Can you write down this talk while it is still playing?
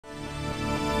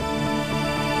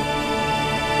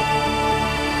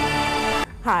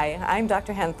Hi, I'm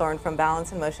Dr. Henthorn from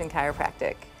Balance and Motion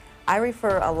Chiropractic. I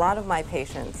refer a lot of my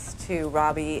patients to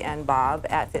Robbie and Bob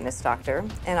at Fitness Doctor,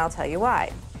 and I'll tell you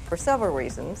why. For several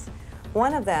reasons.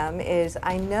 One of them is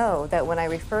I know that when I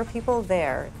refer people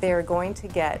there, they're going to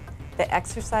get the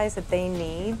exercise that they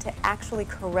need to actually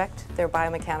correct their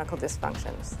biomechanical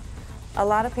dysfunctions. A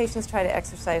lot of patients try to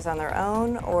exercise on their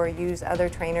own or use other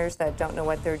trainers that don't know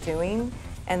what they're doing,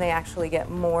 and they actually get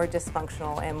more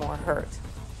dysfunctional and more hurt.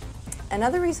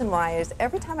 Another reason why is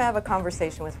every time I have a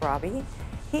conversation with Robbie,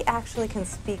 he actually can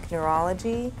speak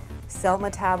neurology, cell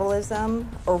metabolism,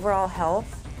 overall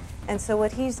health. And so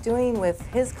what he's doing with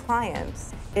his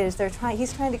clients is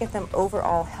he's trying to get them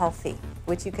overall healthy,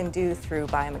 which you can do through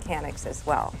biomechanics as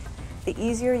well. The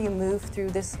easier you move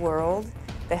through this world,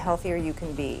 the healthier you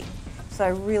can be. So I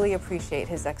really appreciate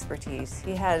his expertise.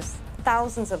 He has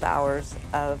thousands of hours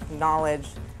of knowledge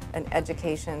and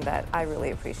education that I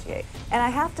really appreciate. And I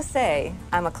have to say,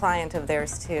 I'm a client of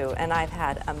theirs too, and I've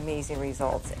had amazing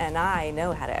results, and I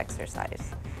know how to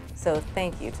exercise. So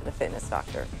thank you to the Fitness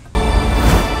Doctor.